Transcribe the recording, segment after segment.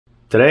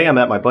Today I'm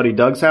at my buddy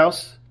Doug's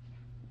house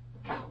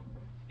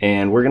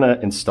and we're gonna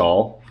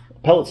install a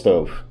pellet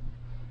stove.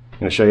 I'm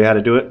gonna show you how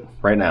to do it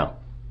right now.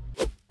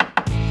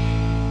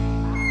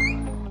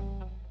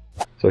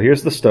 So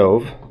here's the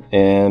stove,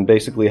 and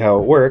basically how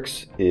it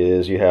works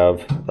is you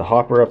have the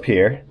hopper up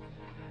here,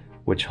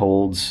 which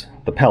holds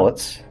the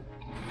pellets,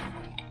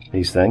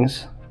 these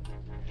things,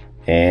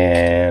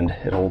 and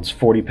it holds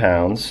 40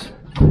 pounds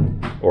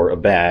or a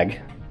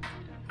bag.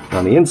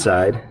 On the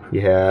inside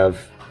you have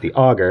the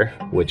auger,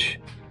 which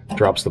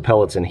drops the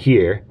pellets in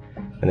here,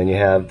 and then you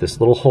have this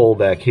little hole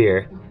back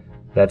here.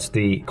 That's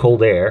the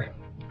cold air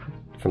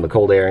from the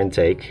cold air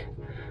intake.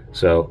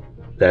 So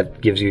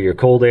that gives you your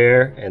cold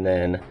air, and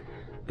then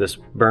this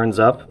burns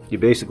up. You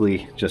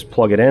basically just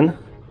plug it in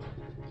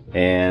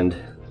and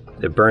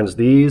it burns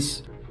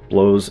these,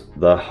 blows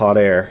the hot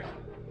air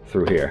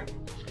through here.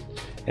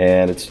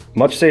 And it's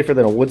much safer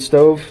than a wood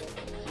stove,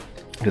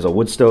 because a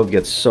wood stove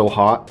gets so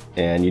hot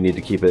and you need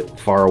to keep it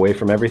far away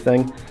from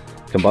everything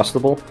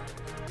combustible,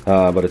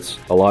 but it's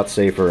a lot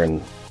safer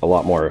and a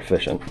lot more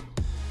efficient.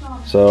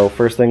 So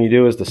first thing you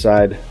do is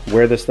decide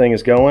where this thing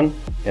is going,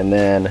 and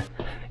then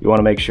you want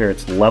to make sure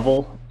it's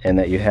level and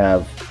that you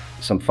have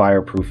some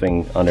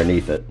fireproofing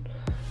underneath it.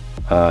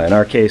 In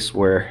our case,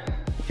 we're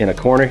in a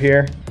corner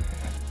here,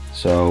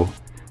 so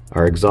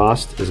our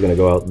exhaust is going to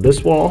go out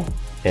this wall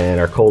and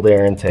our cold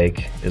air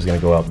intake is going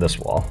to go out this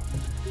wall.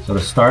 So to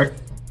start,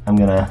 I'm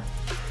going to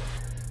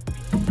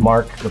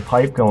mark the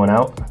pipe going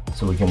out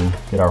so we can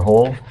get our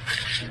hole.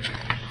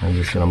 I'm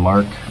just going to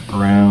mark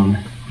around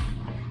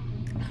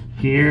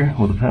here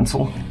with a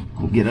pencil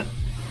and get a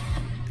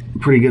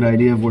pretty good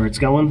idea of where it's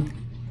going.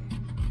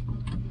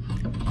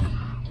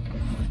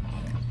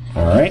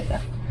 Alright,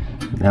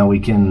 now we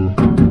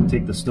can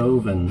take the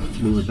stove and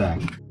move it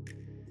back.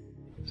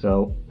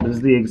 So this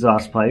is the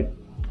exhaust pipe,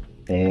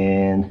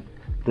 and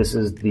this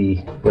is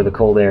where the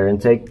cold air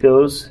intake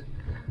goes.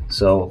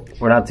 So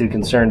we're not too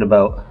concerned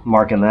about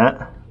marking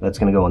that. That's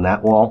going to go in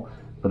that wall,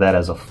 but that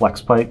has a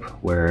flex pipe,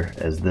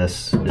 whereas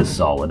this is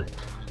solid.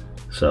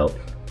 So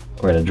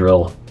we're going to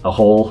drill a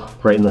hole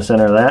right in the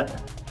center of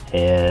that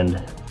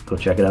and go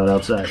check it out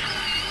outside.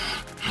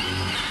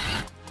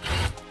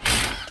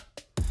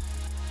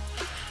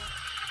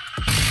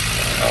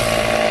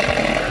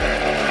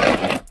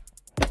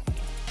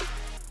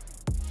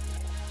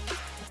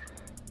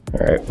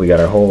 All right, we got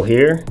our hole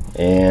here,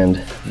 and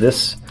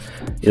this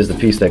is the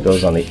piece that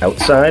goes on the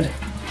outside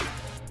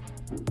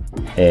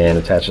and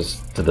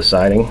attaches to the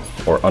siding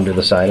or under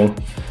the siding,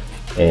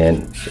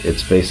 and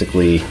it's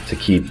basically to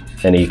keep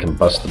any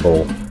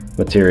combustible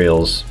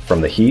materials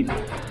from the heat,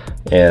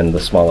 and the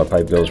smaller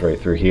pipe goes right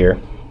through here.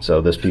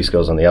 So this piece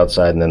goes on the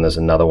outside, and then there's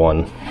another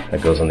one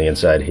that goes on the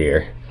inside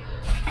here.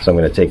 So I'm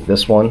going to take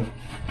this one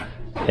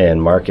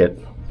and mark it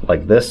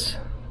like this,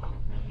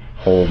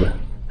 hold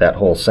that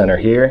whole center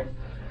here,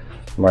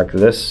 mark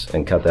this,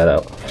 and cut that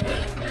out.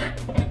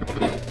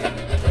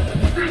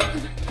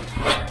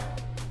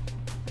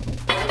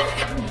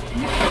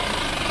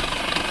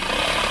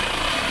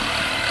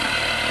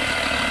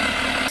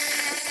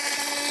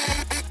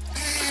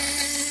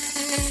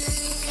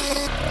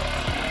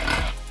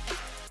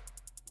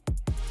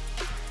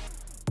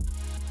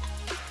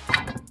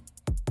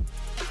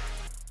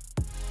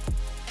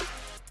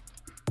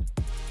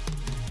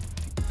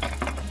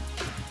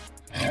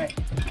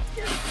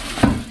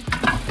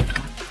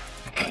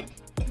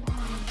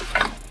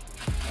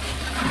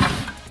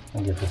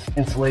 Get this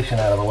insulation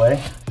out of the way.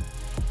 You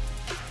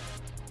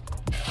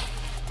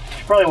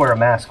should probably wear a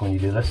mask when you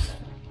do this.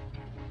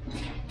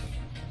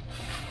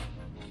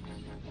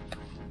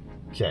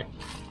 Okay,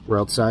 we're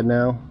outside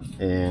now,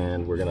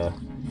 and we're gonna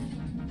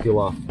peel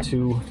off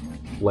 2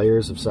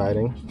 layers of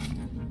siding.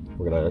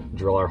 We're gonna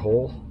drill our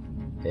hole,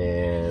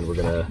 and we're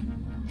gonna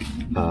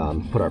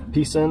put our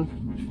piece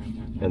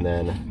in, and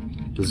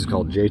then this is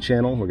called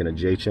J-channel. We're gonna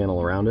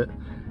J-channel around it,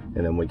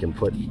 and then we can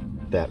put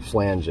that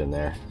flange in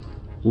there.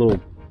 Little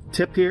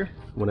tip here,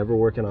 whenever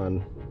working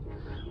on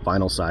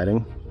vinyl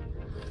siding,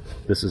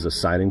 this is a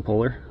siding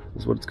puller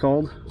is what it's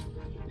called,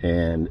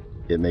 and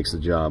it makes the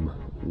job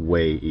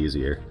way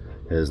easier.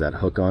 It has that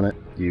hook on it.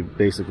 You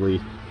basically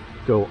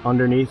go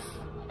underneath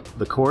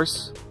the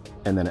course,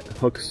 and then it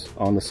hooks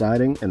on the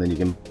siding, and then you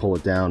can pull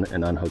it down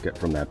and unhook it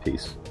from that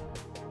piece.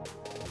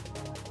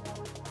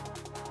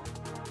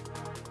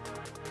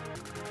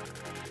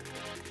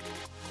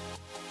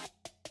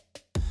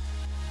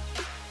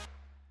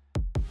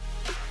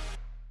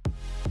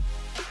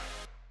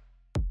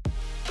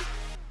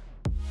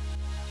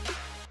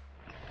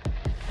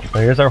 So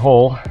here's our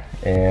hole,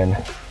 and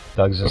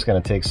Doug's just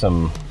going to take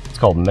some, it's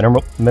called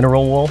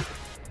mineral wool,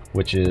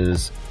 which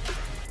is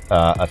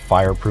a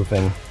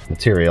fireproofing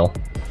material.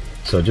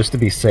 So just to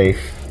be safe,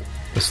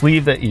 the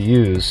sleeve that you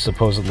use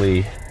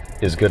supposedly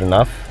is good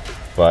enough,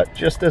 but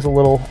just as a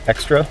little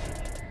extra,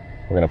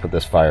 we're going to put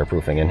this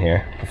fireproofing in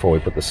here before we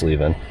put the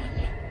sleeve in.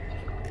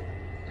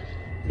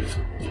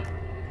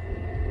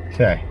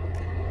 Okay,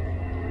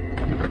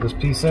 put this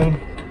piece in.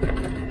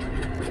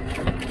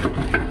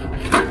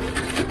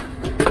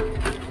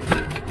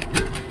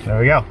 There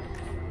we go.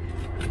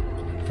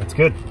 That's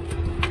good.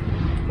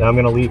 Now I'm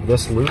going to leave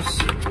this loose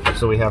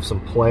so we have some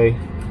play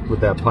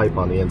with that pipe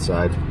on the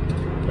inside.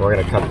 We're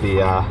going to cut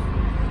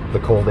the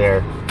cold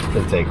air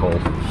intake hole.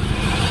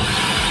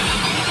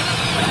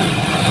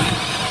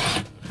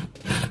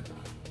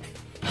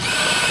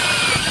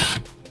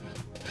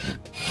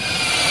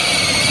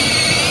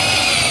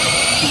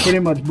 Pretty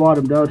much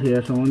bottomed out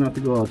here, so we're gonna have to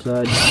go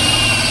outside.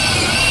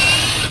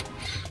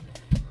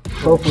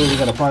 Hopefully we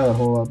got a pilot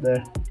hole out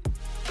there.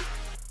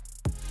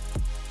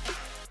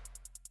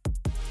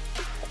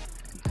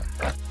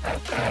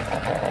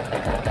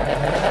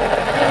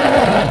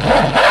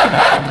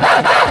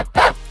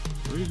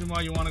 The reason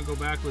why you want to go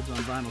backwards on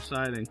vinyl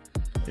siding,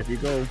 if you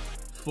go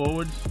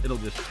forwards, it'll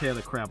just tear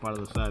the crap out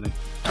of the siding.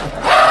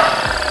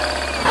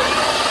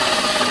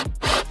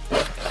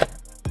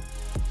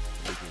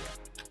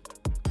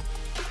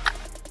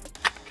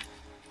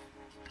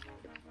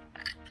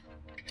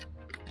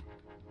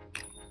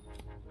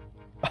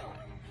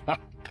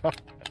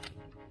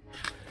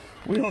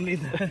 We don't need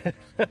that.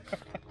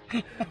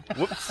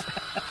 Whoops.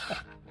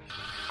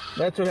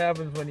 That's what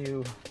happens when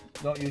you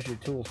don't use your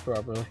tools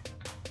properly.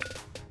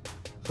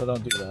 So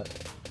don't do that.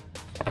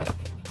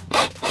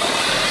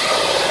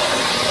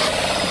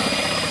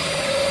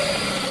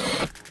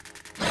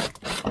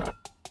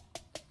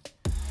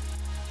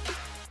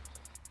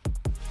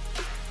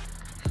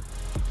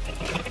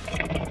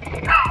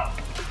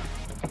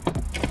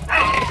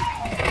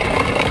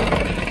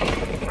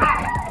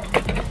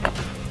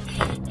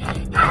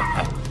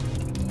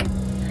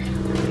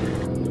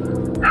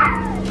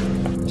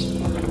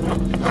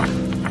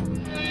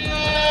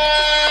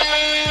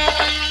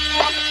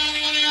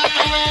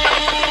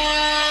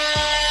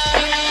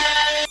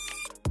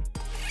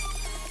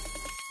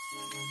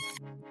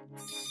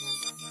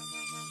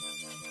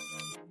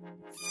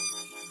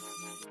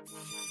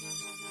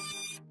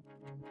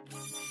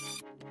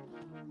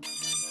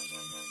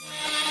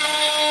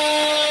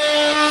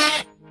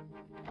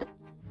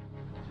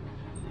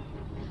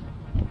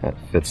 That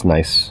fits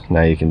nice.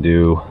 Now you can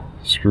do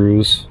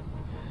screws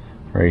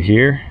right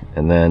here,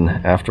 and then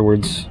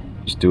afterwards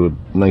just do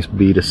a nice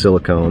bead of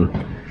silicone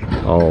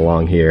all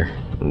along here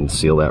and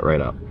seal that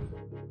right up.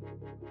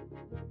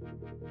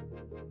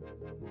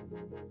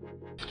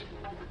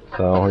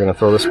 So we're going to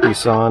throw this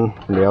piece on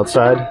from the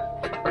outside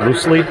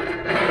loosely.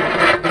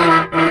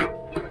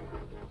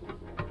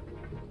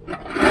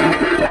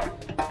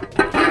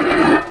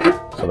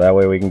 So that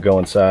way we can go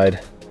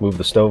inside, move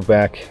the stove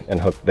back, and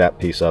hook that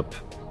piece up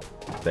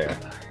there.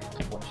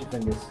 Watch your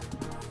fingers.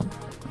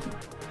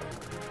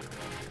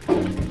 A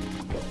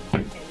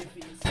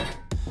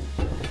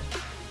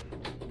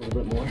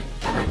little bit more.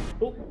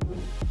 Oh.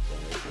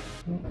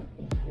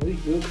 Really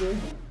good there.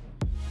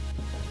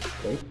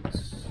 Okay,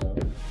 so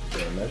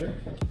measure.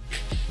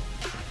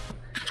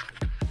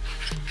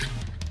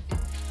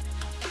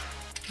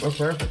 Oh,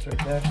 perfect,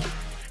 right there.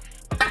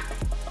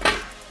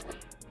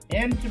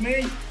 And to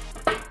me.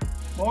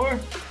 More.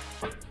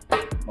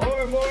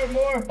 More, more,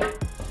 more.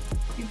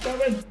 Keep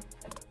coming.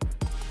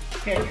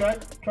 Okay,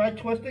 try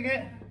twisting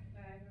it.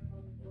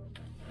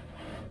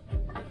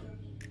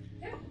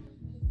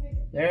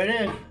 There it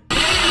is.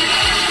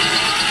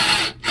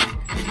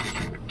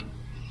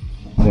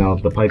 Now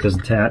if the pipe is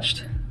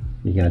attached,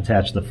 you can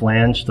attach the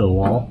flange to the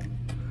wall.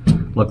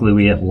 Luckily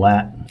we have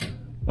lat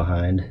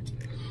behind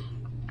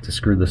to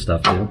screw the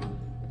stuff to.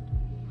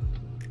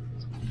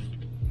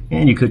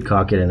 And you could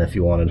caulk it in if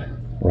you wanted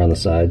around the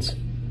sides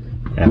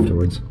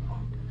afterwards.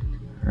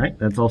 Alright,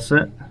 that's all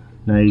set.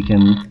 Now you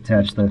can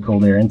attach the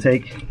cold air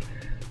intake.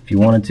 If you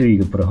wanted to, you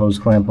could put a hose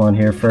clamp on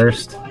here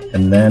first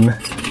and then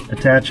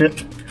attach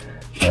it.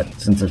 But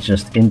since it's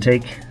just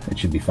intake, it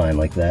should be fine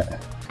like that.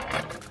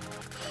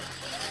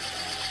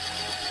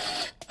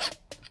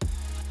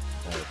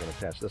 Now we can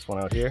attach this one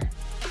out here.